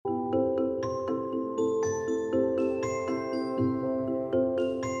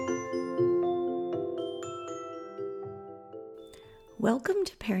Welcome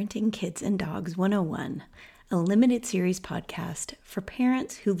to Parenting Kids and Dogs 101, a limited series podcast for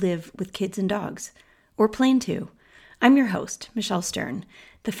parents who live with kids and dogs, or plan to. I'm your host, Michelle Stern,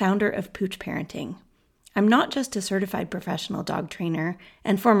 the founder of Pooch Parenting. I'm not just a certified professional dog trainer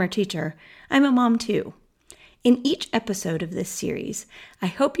and former teacher, I'm a mom too. In each episode of this series, I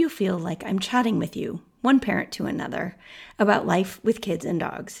hope you feel like I'm chatting with you, one parent to another, about life with kids and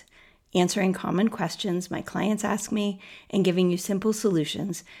dogs, answering common questions my clients ask me, and giving you simple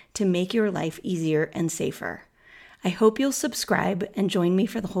solutions to make your life easier and safer. I hope you'll subscribe and join me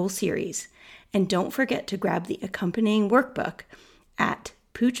for the whole series. And don't forget to grab the accompanying workbook at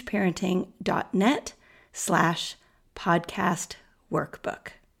poochparenting.net/podcast workbook.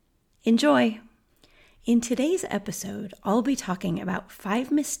 Enjoy! In today's episode, I'll be talking about 5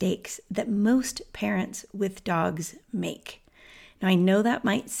 mistakes that most parents with dogs make. Now, I know that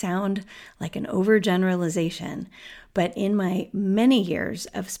might sound like an overgeneralization, but in my many years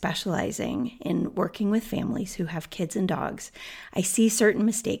of specializing in working with families who have kids and dogs, I see certain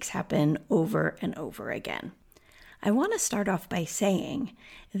mistakes happen over and over again. I want to start off by saying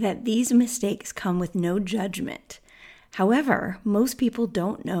that these mistakes come with no judgment. However, most people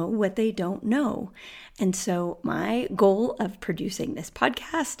don't know what they don't know. And so my goal of producing this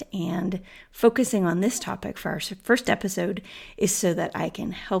podcast and focusing on this topic for our first episode is so that I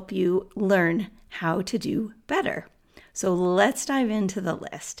can help you learn how to do better. So let's dive into the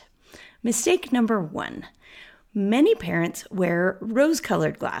list. Mistake number 1. Many parents wear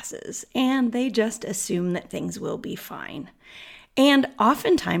rose-colored glasses and they just assume that things will be fine. And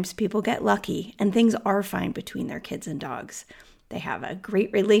oftentimes people get lucky and things are fine between their kids and dogs. They have a great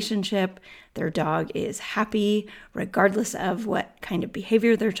relationship. Their dog is happy regardless of what kind of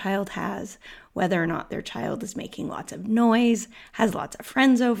behavior their child has, whether or not their child is making lots of noise, has lots of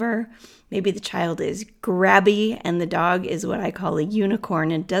friends over. Maybe the child is grabby and the dog is what I call a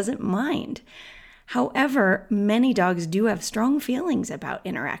unicorn and doesn't mind. However, many dogs do have strong feelings about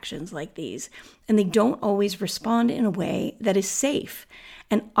interactions like these, and they don't always respond in a way that is safe.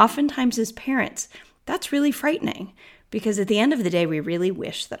 And oftentimes as parents, that's really frightening because at the end of the day, we really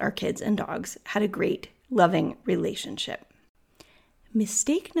wish that our kids and dogs had a great, loving relationship.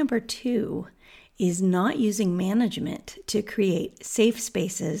 Mistake number 2 is not using management to create safe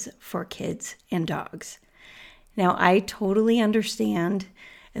spaces for kids and dogs. Now, I totally understand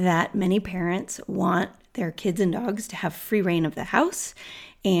that many parents want their kids and dogs to have free reign of the house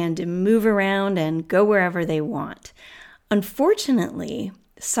and move around and go wherever they want. Unfortunately,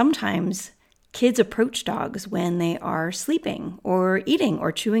 sometimes kids approach dogs when they are sleeping or eating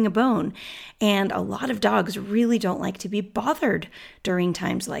or chewing a bone, and a lot of dogs really don't like to be bothered during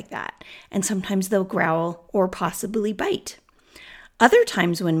times like that, and sometimes they'll growl or possibly bite. Other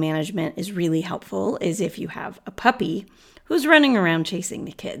times when management is really helpful is if you have a puppy who's running around chasing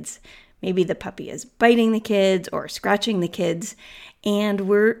the kids. Maybe the puppy is biting the kids or scratching the kids, and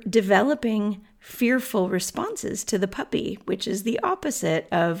we're developing fearful responses to the puppy, which is the opposite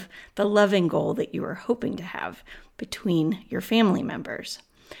of the loving goal that you are hoping to have between your family members.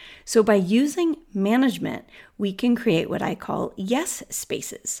 So by using management, we can create what I call yes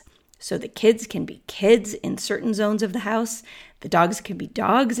spaces. So the kids can be kids in certain zones of the house, the dogs can be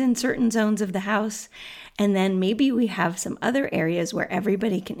dogs in certain zones of the house, and then maybe we have some other areas where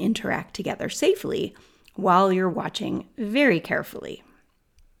everybody can interact together safely while you're watching very carefully.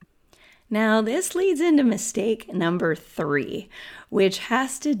 Now, this leads into mistake number 3, which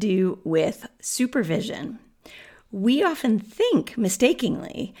has to do with supervision. We often think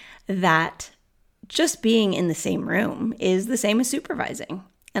mistakenly that just being in the same room is the same as supervising.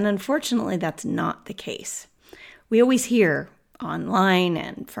 And unfortunately, that's not the case. We always hear online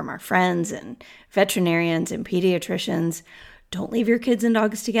and from our friends and veterinarians and pediatricians, don't leave your kids and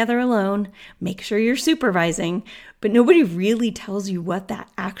dogs together alone. Make sure you're supervising, but nobody really tells you what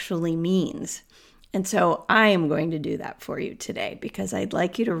that actually means. And so I am going to do that for you today because I'd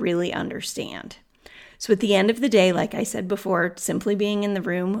like you to really understand. So at the end of the day, like I said before, simply being in the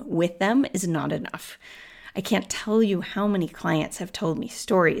room with them is not enough. I can't tell you how many clients have told me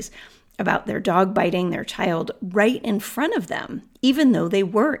stories about their dog biting their child right in front of them, even though they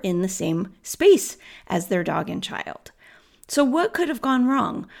were in the same space as their dog and child. So what could have gone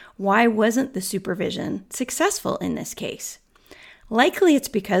wrong? Why wasn't the supervision successful in this case? Likely it's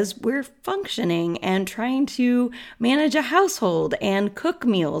because we're functioning and trying to manage a household and cook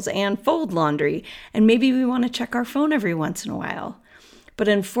meals and fold laundry, and maybe we want to check our phone every once in a while. But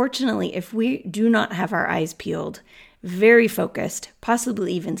unfortunately, if we do not have our eyes peeled, very focused,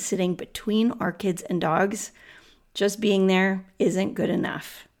 possibly even sitting between our kids and dogs, just being there isn't good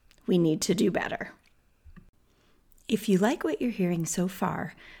enough. We need to do better. If you like what you're hearing so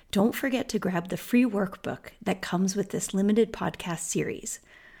far, don't forget to grab the free workbook that comes with this limited podcast series.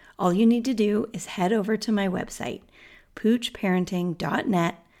 All you need to do is head over to my website,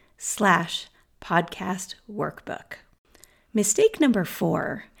 poochparenting.net/podcast workbook. Mistake number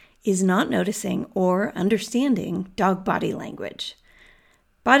 4 is not noticing or understanding dog body language.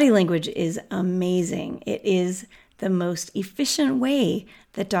 Body language is amazing. It is the most efficient way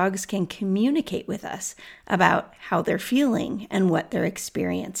that dogs can communicate with us about how they're feeling and what they're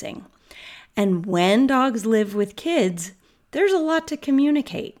experiencing. And when dogs live with kids, there's a lot to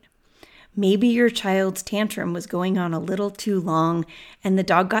communicate. Maybe your child's tantrum was going on a little too long and the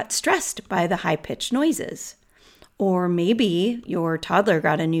dog got stressed by the high-pitched noises. Or maybe your toddler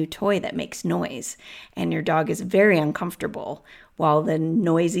got a new toy that makes noise and your dog is very uncomfortable while the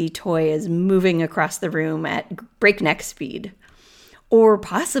noisy toy is moving across the room at breakneck speed. Or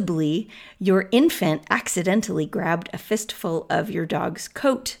possibly your infant accidentally grabbed a fistful of your dog's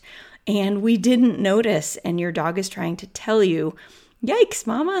coat and we didn't notice, and your dog is trying to tell you, "Yikes,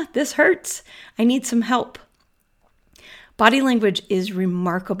 mama, this hurts. I need some help." Body language is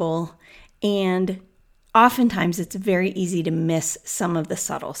remarkable, and oftentimes it's very easy to miss some of the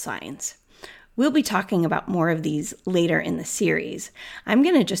subtle signs. We'll be talking about more of these later in the series. I'm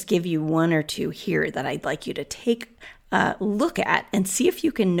going to just give you one or two here that I'd like you to take a look at and see if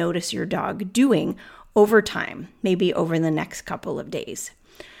you can notice your dog doing over time, maybe over the next couple of days.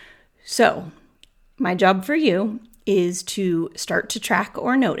 So, my job for you is to start to track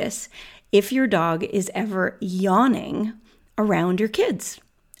or notice if your dog is ever yawning around your kids.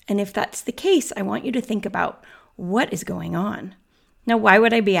 And if that's the case, I want you to think about what is going on. Now, why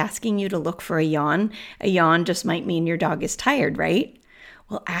would I be asking you to look for a yawn? A yawn just might mean your dog is tired, right?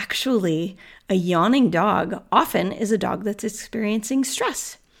 Well, actually, a yawning dog often is a dog that's experiencing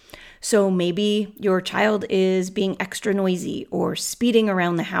stress. So maybe your child is being extra noisy or speeding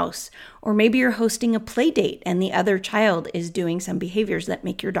around the house, or maybe you're hosting a play date and the other child is doing some behaviors that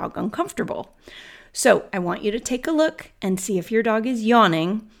make your dog uncomfortable. So I want you to take a look and see if your dog is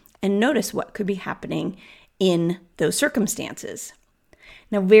yawning and notice what could be happening in those circumstances.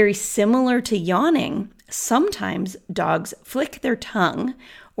 Now, very similar to yawning, sometimes dogs flick their tongue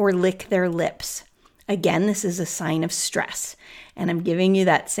or lick their lips. Again, this is a sign of stress. And I'm giving you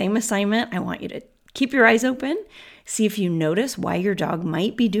that same assignment. I want you to keep your eyes open, see if you notice why your dog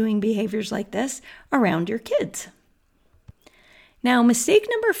might be doing behaviors like this around your kids. Now, mistake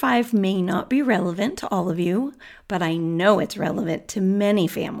number 5 may not be relevant to all of you, but I know it's relevant to many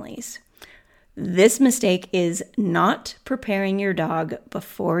families. This mistake is not preparing your dog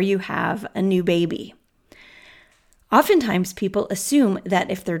before you have a new baby. Oftentimes, people assume that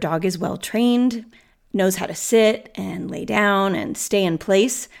if their dog is well trained, knows how to sit and lay down and stay in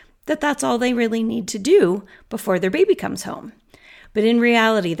place, that that's all they really need to do before their baby comes home. But in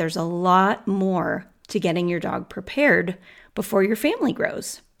reality, there's a lot more to getting your dog prepared before your family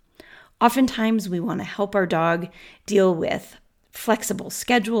grows. Oftentimes, we want to help our dog deal with flexible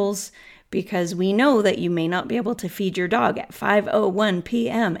schedules because we know that you may not be able to feed your dog at 5:01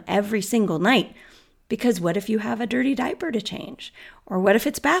 p.m. every single night. Because what if you have a dirty diaper to change? Or what if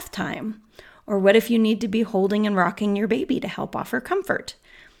it's bath time? Or what if you need to be holding and rocking your baby to help offer comfort?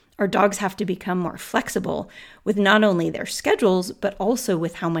 Our dogs have to become more flexible with not only their schedules, but also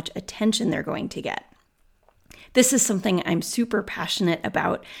with how much attention they're going to get. This is something I'm super passionate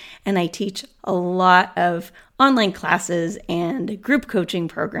about, and I teach a lot of online classes and group coaching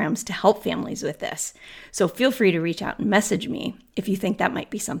programs to help families with this. So feel free to reach out and message me if you think that might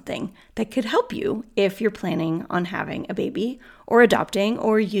be something that could help you if you're planning on having a baby or adopting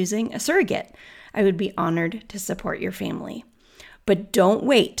or using a surrogate. I would be honored to support your family. But don't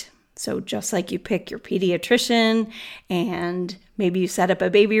wait. So just like you pick your pediatrician and maybe you set up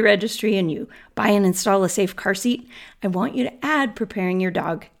a baby registry and you buy and install a safe car seat, I want you to add preparing your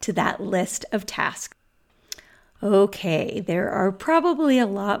dog to that list of tasks. Okay, there are probably a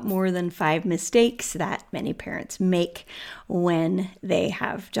lot more than 5 mistakes that many parents make when they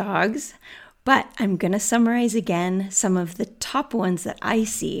have dogs, but I'm going to summarize again some of the top ones that I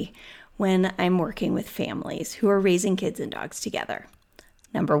see when I'm working with families who are raising kids and dogs together.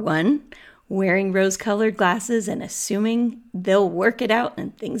 Number 1, wearing rose-colored glasses and assuming they'll work it out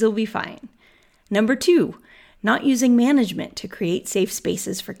and things will be fine. Number 2, not using management to create safe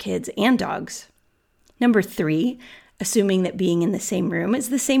spaces for kids and dogs. Number 3, assuming that being in the same room is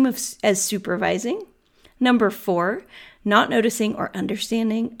the same as supervising. Number 4, not noticing or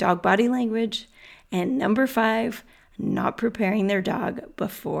understanding dog body language. And number 5, not preparing their dog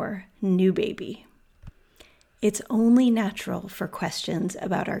before new baby. It's only natural for questions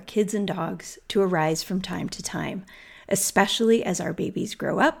about our kids and dogs to arise from time to time, especially as our babies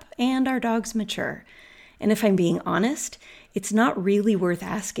grow up and our dogs mature. And if I'm being honest, it's not really worth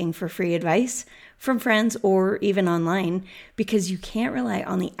asking for free advice from friends or even online because you can't rely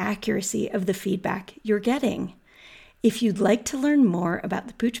on the accuracy of the feedback you're getting. If you'd like to learn more about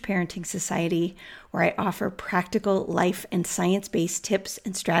the Pooch Parenting Society, where I offer practical life and science-based tips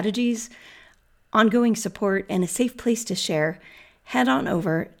and strategies, ongoing support, and a safe place to share, head on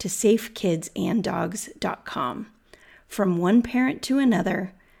over to safekidsanddogs.com. From one parent to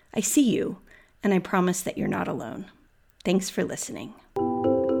another, I see you, and I promise that you're not alone. Thanks for listening.